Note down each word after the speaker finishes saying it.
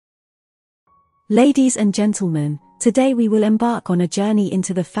Ladies and gentlemen, today we will embark on a journey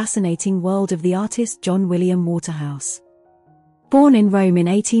into the fascinating world of the artist John William Waterhouse. Born in Rome in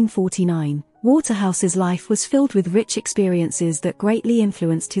 1849, Waterhouse's life was filled with rich experiences that greatly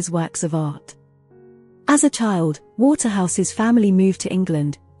influenced his works of art. As a child, Waterhouse's family moved to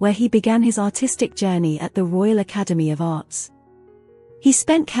England, where he began his artistic journey at the Royal Academy of Arts. He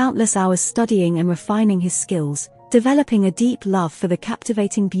spent countless hours studying and refining his skills, developing a deep love for the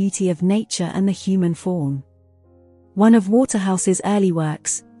captivating beauty of nature and the human form. One of Waterhouse's early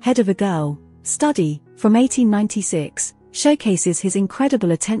works, Head of a Girl, Study, from 1896, showcases his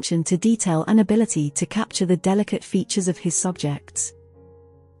incredible attention to detail and ability to capture the delicate features of his subjects.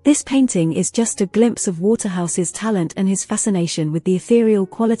 This painting is just a glimpse of Waterhouse's talent and his fascination with the ethereal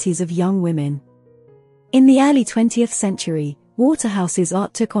qualities of young women. In the early 20th century, Waterhouse's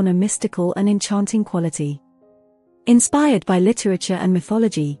art took on a mystical and enchanting quality. Inspired by literature and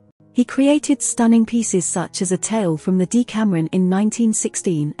mythology, he created stunning pieces such as A Tale from the Decameron in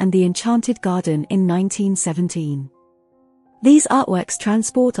 1916 and The Enchanted Garden in 1917. These artworks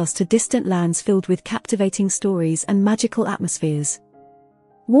transport us to distant lands filled with captivating stories and magical atmospheres.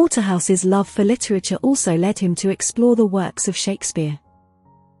 Waterhouse's love for literature also led him to explore the works of Shakespeare.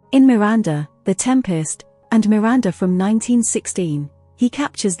 In Miranda, The Tempest, and Miranda from 1916, he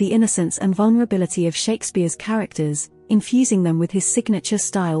captures the innocence and vulnerability of Shakespeare's characters, infusing them with his signature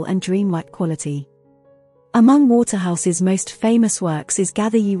style and dreamlike quality. Among Waterhouse's most famous works is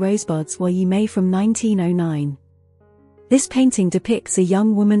Gather Ye Rosebuds While Ye May from 1909. This painting depicts a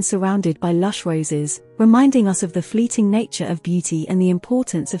young woman surrounded by lush roses, reminding us of the fleeting nature of beauty and the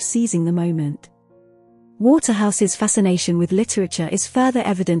importance of seizing the moment. Waterhouse's fascination with literature is further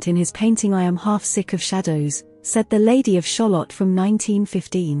evident in his painting I Am Half Sick of Shadows, said the Lady of Shalott from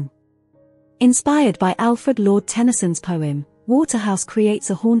 1915. Inspired by Alfred Lord Tennyson's poem, Waterhouse creates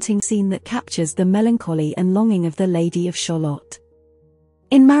a haunting scene that captures the melancholy and longing of the Lady of Shalott.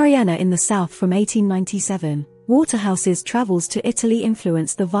 In Mariana in the South from 1897, Waterhouse's travels to Italy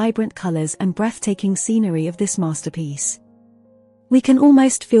influenced the vibrant colors and breathtaking scenery of this masterpiece. We can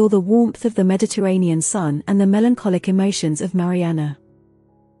almost feel the warmth of the Mediterranean sun and the melancholic emotions of Mariana.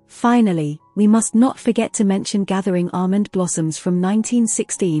 Finally, we must not forget to mention Gathering Almond Blossoms from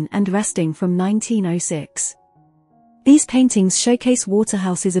 1916 and Resting from 1906. These paintings showcase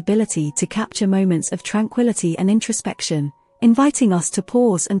Waterhouse's ability to capture moments of tranquility and introspection, inviting us to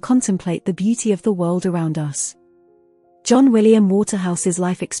pause and contemplate the beauty of the world around us. John William Waterhouse's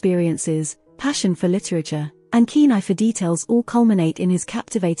life experiences, passion for literature, and keen eye for details all culminate in his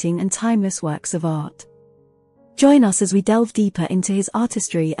captivating and timeless works of art. Join us as we delve deeper into his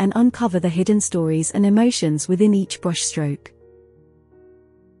artistry and uncover the hidden stories and emotions within each brushstroke.